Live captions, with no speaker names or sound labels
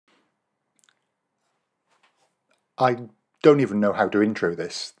I don't even know how to intro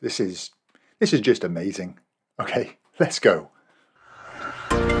this. This is just amazing. Okay, let's go.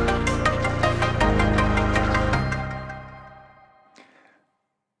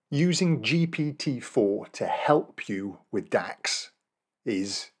 Using GPT-4 to help you with DAX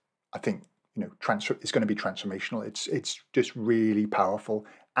is, I think, it's going to be transformational. It's just really powerful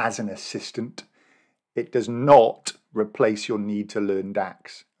as an assistant. It does not replace your need to learn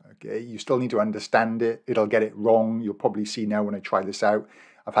DAX. Okay, you still need to understand it. It'll get it wrong. You'll probably see now when I try this out.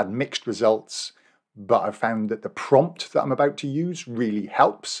 I've had mixed results, but I've found that the prompt that I'm about to use really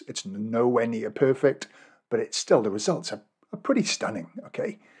helps. It's nowhere near perfect, but it's still, the results are pretty stunning.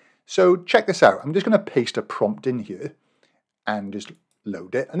 Okay, so check this out. I'm just going to paste a prompt in here and just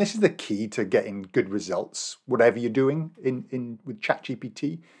load it. And this is the key to getting good results, whatever you're doing with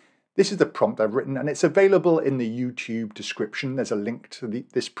ChatGPT. This is the prompt I've written, and it's available in the YouTube description. There's a link to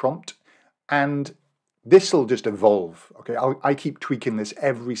this prompt, and this will just evolve. Okay, I keep tweaking this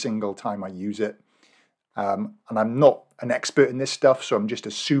every single time I use it, and I'm not an expert in this stuff, so I'm just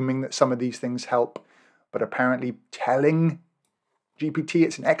assuming that some of these things help. But apparently, telling GPT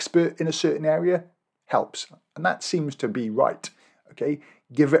it's an expert in a certain area helps, and that seems to be right. Okay,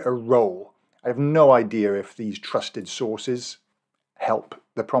 give it a roll. I have no idea if these trusted sources help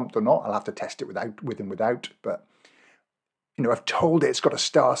the prompt or not. I'll have to test it with and without, but I've told it it's got a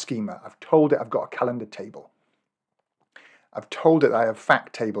star schema. I've told it I've got a calendar table. I've told it I have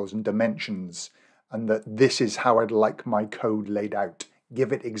fact tables and dimensions, and that this is how I'd like my code laid out.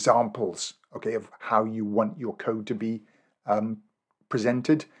 Give it examples, okay, of how you want your code to be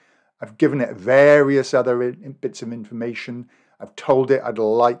presented. I've given it various other bits of information. I've told it I'd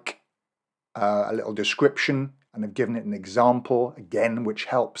like a little description, and I've given it an example again, which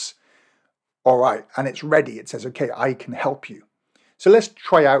helps. All right, and it's ready. It says, okay, I can help you. So let's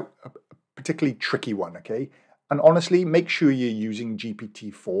try out a particularly tricky one, okay? And honestly, make sure you're using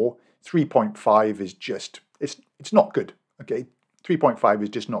GPT-4. 3.5 is just, it's not good, okay? 3.5 is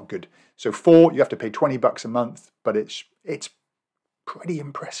just not good. So 4, you have to pay $20 a month, but it's pretty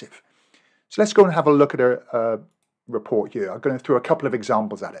impressive. So let's go and have a look at a report here. I'm going to throw a couple of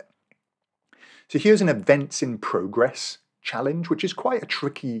examples at it. So here's an events in progress challenge, which is quite a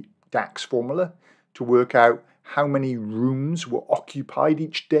tricky DAX formula to work out how many rooms were occupied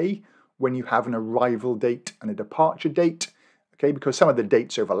each day when you have an arrival date and a departure date. Okay, because some of the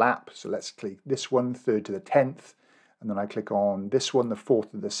dates overlap. So let's click this one, 3rd to the 10th, and then I click on this one, the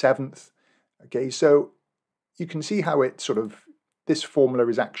 4th to the 7th. Okay, so you can see how it this formula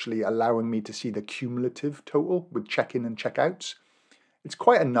is actually allowing me to see the cumulative total with check-in and check-outs. It's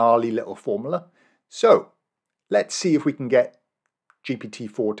quite a gnarly little formula. So let's see if we can get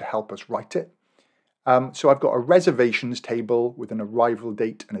GPT-4 to help us write it. So I've got a reservations table with an arrival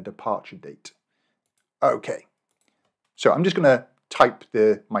date and a departure date. Okay, so I'm just going to type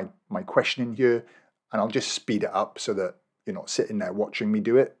my question in here, and I'll just speed it up so that you're not sitting there watching me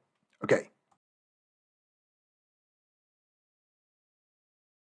do it. Okay.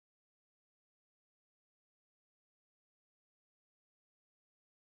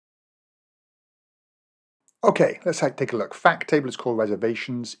 Okay, let's take a look. Fact table is called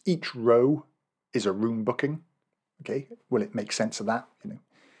reservations. Each row is a room booking. Okay, will it make sense of that?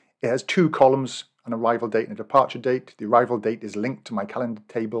 It has 2 columns, an arrival date and a departure date. The arrival date is linked to my calendar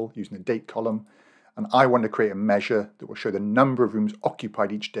table using the date column, and I want to create a measure that will show the number of rooms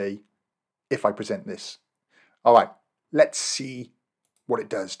occupied each day if I present this. All right, let's see what it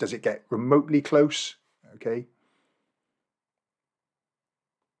does. Does it get remotely close? Okay.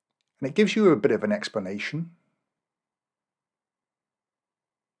 And it gives you a bit of an explanation.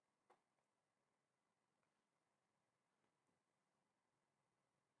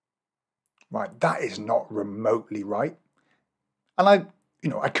 Right, that is not remotely right. And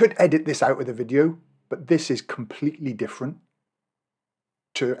I could edit this out of the video, but this is completely different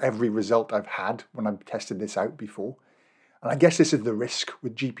to every result I've had when I've tested this out before. And I guess this is the risk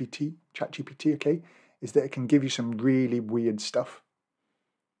with ChatGPT, okay, is that it can give you some really weird stuff.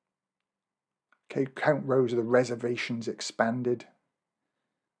 Okay, count rows of the reservations expanded.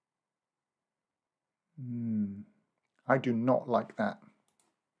 I do not like that.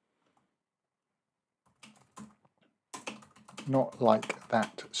 Not like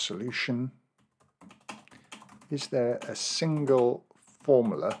that solution. Is there a single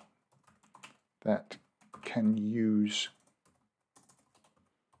formula that can use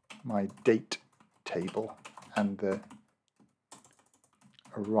my date table and the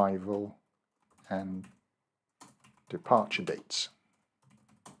arrival and departure dates?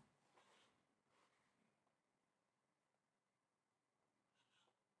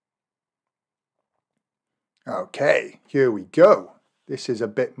 Okay, here we go. This is a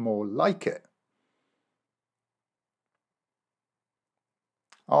bit more like it.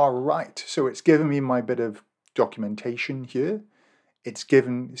 All right, so it's given me my bit of documentation here. It's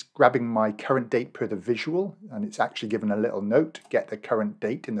grabbing my current date per the visual, and it's actually given a little note, get the current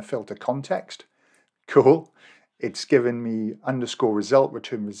date in the filter context. Cool. It's given me underscore result,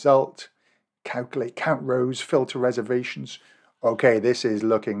 return result, calculate count rows, filter reservations. Okay, this is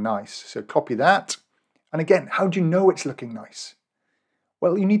looking nice. So copy that. And again, how do you know it's looking nice?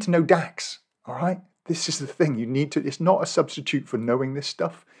 Well, you need to know DAX, all right? This is the thing. It's not a substitute for knowing this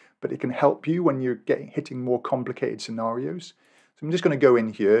stuff, but it can help you when you're hitting more complicated scenarios. So I'm just going to go in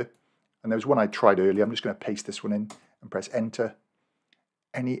here, and there was one I tried earlier. I'm just going to paste this one in and press enter.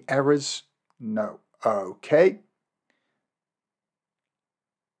 Any errors? No. Okay.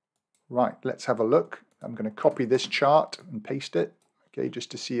 Right, let's have a look. I'm going to copy this chart and paste it, okay, just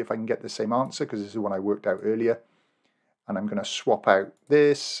to see if I can get the same answer, because this is one I worked out earlier. And I'm going to swap out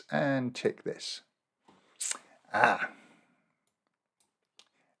this and tick this. And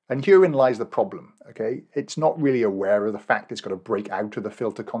herein lies the problem, okay? It's not really aware of the fact it's got to break out of the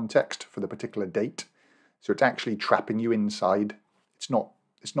filter context for the particular date. So it's actually trapping you inside. It's not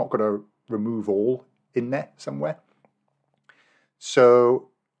going to remove all in there somewhere. So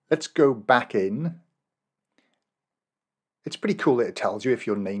let's go back in. It's pretty cool that it tells you if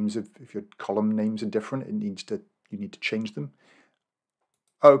your column names are different. You need to change them.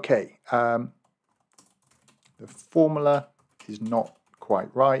 Okay, the formula is not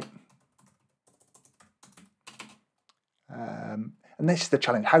quite right. And this is the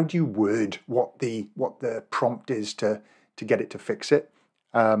challenge. How do you word what the prompt is to get it to fix it?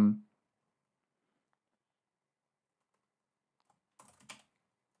 The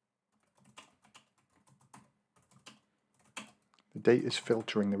date is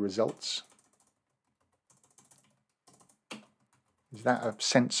filtering the results. Is that a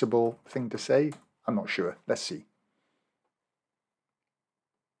sensible thing to say? I'm not sure. Let's see.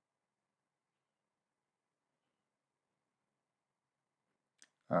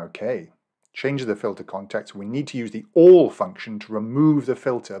 Okay, change the filter context. We need to use the all function to remove the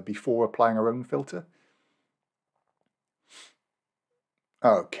filter before applying our own filter.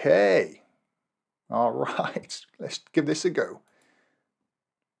 Okay, all right, let's give this a go.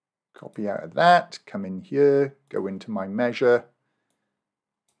 Copy out of that, come in here, go into my measure,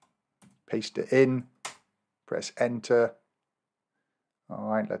 paste it in, press enter. All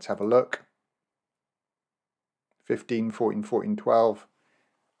right, let's have a look. 15, 14, 14, 12.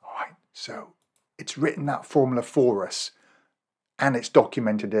 All right, so it's written that formula for us and it's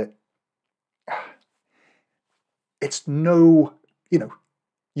documented it. It's no, you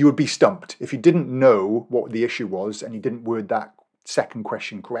would be stumped if you didn't know what the issue was and you didn't word that second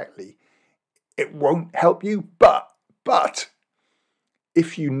question correctly. It won't help you, but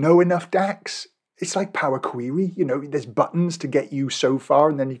if you know enough DAX, it's like Power Query. There's buttons to get you so far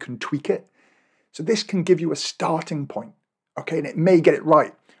and then you can tweak it. So this can give you a starting point, okay, and it may get it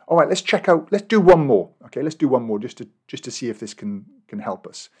right. All right, let's do one more. Okay, let's do one more just to see if this can help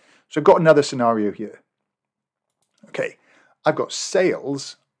us. So I've got another scenario here. Okay, I've got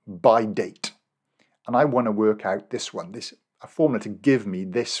sales by date, and I want to work out this one, a formula to give me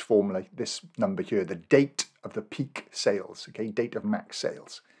this formula, this number here, the date of the peak sales, okay, date of max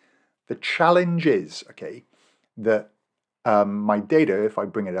sales. The challenge is, okay, that my data, if I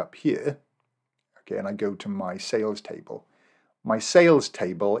bring it up here, okay, and I go to my sales table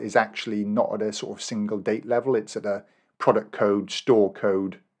is actually not at a sort of single date level. It's at a product code, store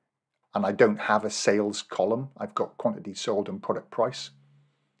code, and I don't have a sales column. I've got quantity sold and product price.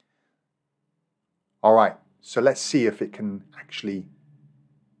 All right, so let's see if it can actually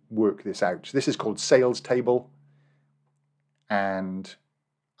work this out. So this is called sales table, and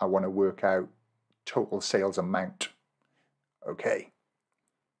I want to work out total sales amount. Okay,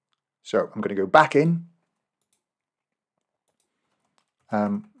 so I'm going to go back in.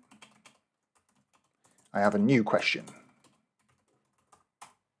 I have a new question.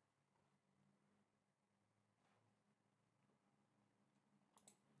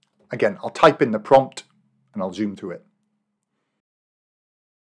 Again, I'll type in the prompt and I'll zoom through it.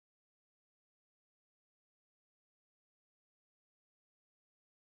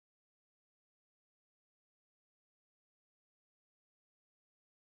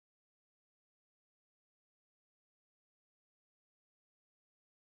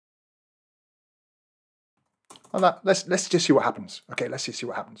 Well, let's just see what happens. Okay, let's just see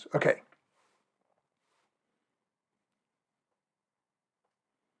what happens. Okay.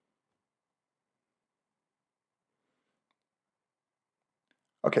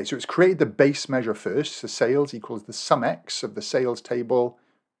 Okay, so it's created the base measure first. So sales equals the sum X of the sales table,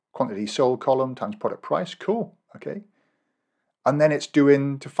 quantity sold column times product price. Cool, okay. And then it's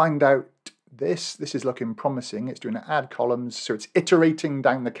doing, to find out this is looking promising, it's doing add columns. So it's iterating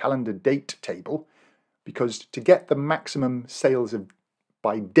down the calendar date table, because to get the maximum sales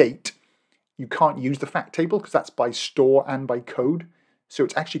by date, you can't use the fact table because that's by store and by code. So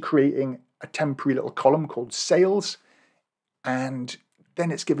it's actually creating a temporary little column called sales, and then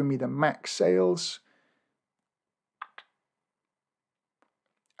it's giving me the max sales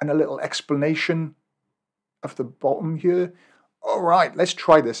and a little explanation of the bottom here. All right, let's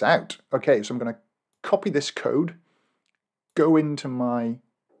try this out. Okay, so I'm going to copy this code, go into my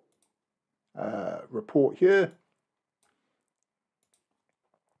report here.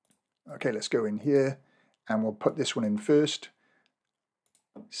 Okay, let's go in here and we'll put this one in first.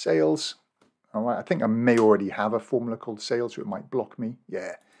 Sales. All right, I think I may already have a formula called sales, so it might block me.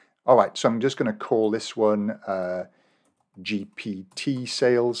 Yeah. All right, so I'm just going to call this one GPT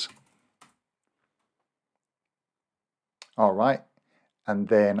sales. All right, and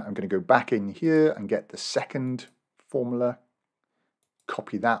then I'm going to go back in here and get the second formula,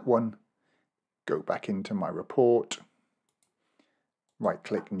 copy that one, go back into my report,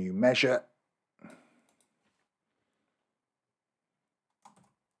 right-click New Measure.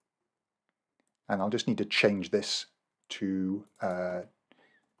 And I'll just need to change this to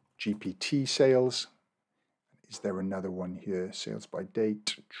GPT sales. Is there another one here? Sales by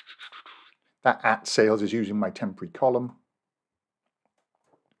date. That at sales is using my temporary column.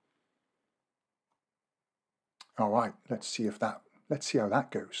 All right, let's see how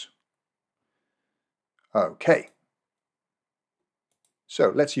that goes. Okay. So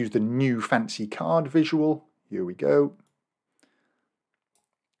let's use the new fancy card visual. Here we go.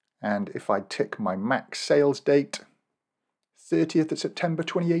 And if I tick my max sales date, 30th of September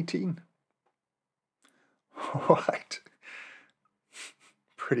 2018. All right.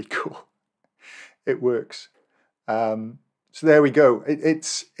 Pretty cool. It works. So there we go.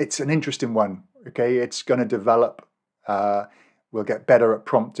 It's an interesting one. Okay, it's going to develop. We'll get better at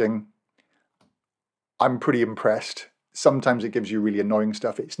prompting. I'm pretty impressed. Sometimes it gives you really annoying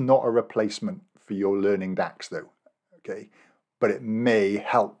stuff. It's not a replacement for your learning DAX though. Okay, but it may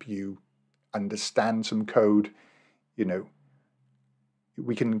help you understand some code. You know,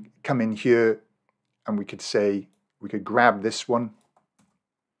 we can come in here and we could say, we could grab this one,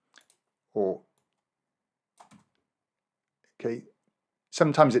 or, okay,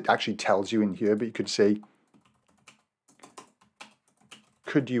 sometimes it actually tells you in here, but you could say,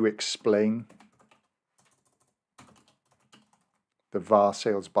 could you explain the var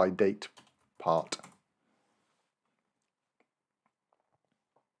sales by date part?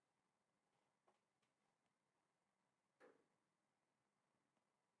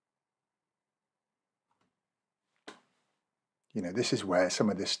 You know, this is where some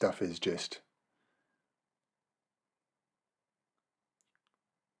of this stuff is just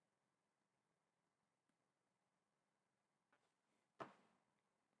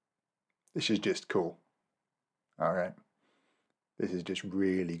this is just cool. All right. This is just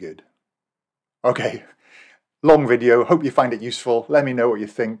really good. Okay. Long video. Hope you find it useful. Let me know what you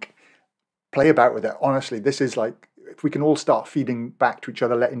think. Play about with it. Honestly, this is like, if we can all start feeding back to each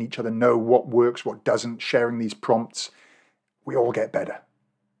other, letting each other know what works, what doesn't, sharing these prompts, we all get better.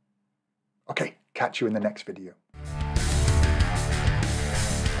 Okay, catch you in the next video.